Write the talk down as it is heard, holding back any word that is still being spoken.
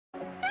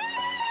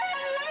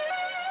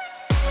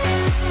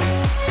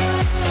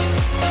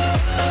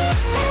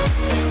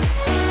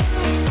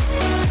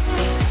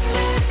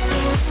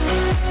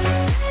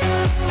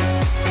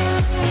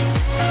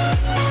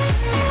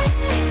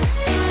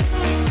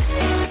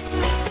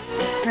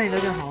嗨，大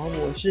家好，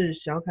我是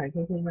小凯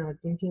KK。那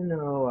今天呢，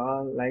我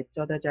要来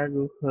教大家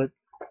如何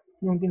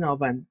用电脑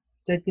版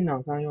在电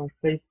脑上用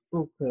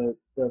Facebook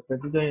的粉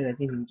丝专页来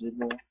进行直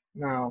播。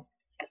那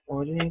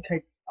我今天这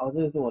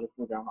个是我的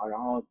副账号，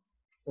然后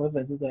我的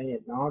粉丝专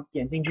页，然后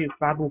点进去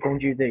发布工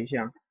具这一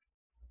项，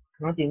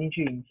然后点进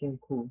去影片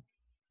库，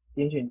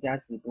点选加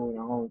直播，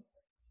然后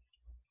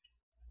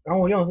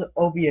我用的是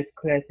OBS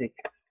Classic，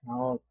 然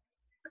后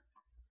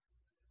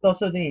到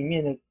设定里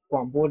面的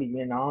广播里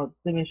面，然后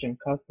这边选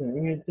Custom，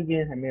 因为这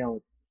边还没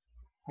有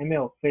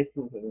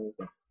Facebook 的东西，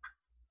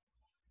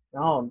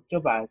然后就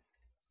把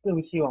伺服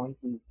器网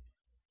址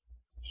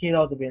贴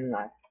到这边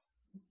来，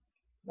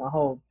然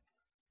后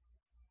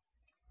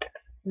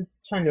这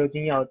串流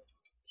金要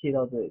贴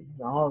到这里，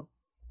然后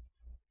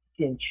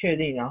点确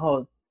定，然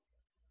后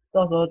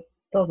到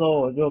时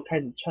候我就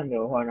开始串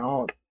流的话，然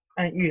后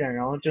按预览，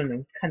然后就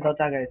能看到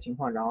大概的情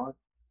况，然后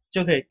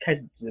就可以开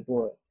始直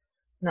播了。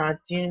那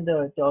今天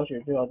的教学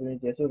就到这边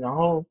结束，然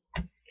后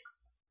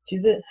其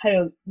实还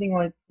有另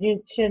外，因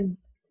为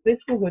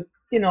Facebook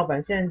电脑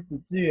版现在只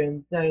支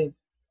援在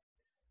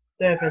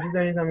粉丝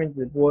专页上面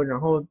直播，然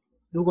后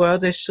如果要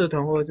在社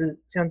团或者是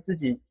像自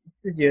己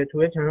的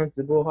图在墙上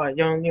直播的话，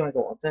要用另外一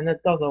个网站，那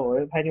到时候我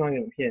会拍另外一个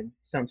影片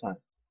上传。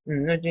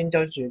那今天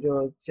教学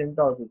就先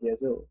到此结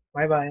束，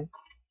拜拜。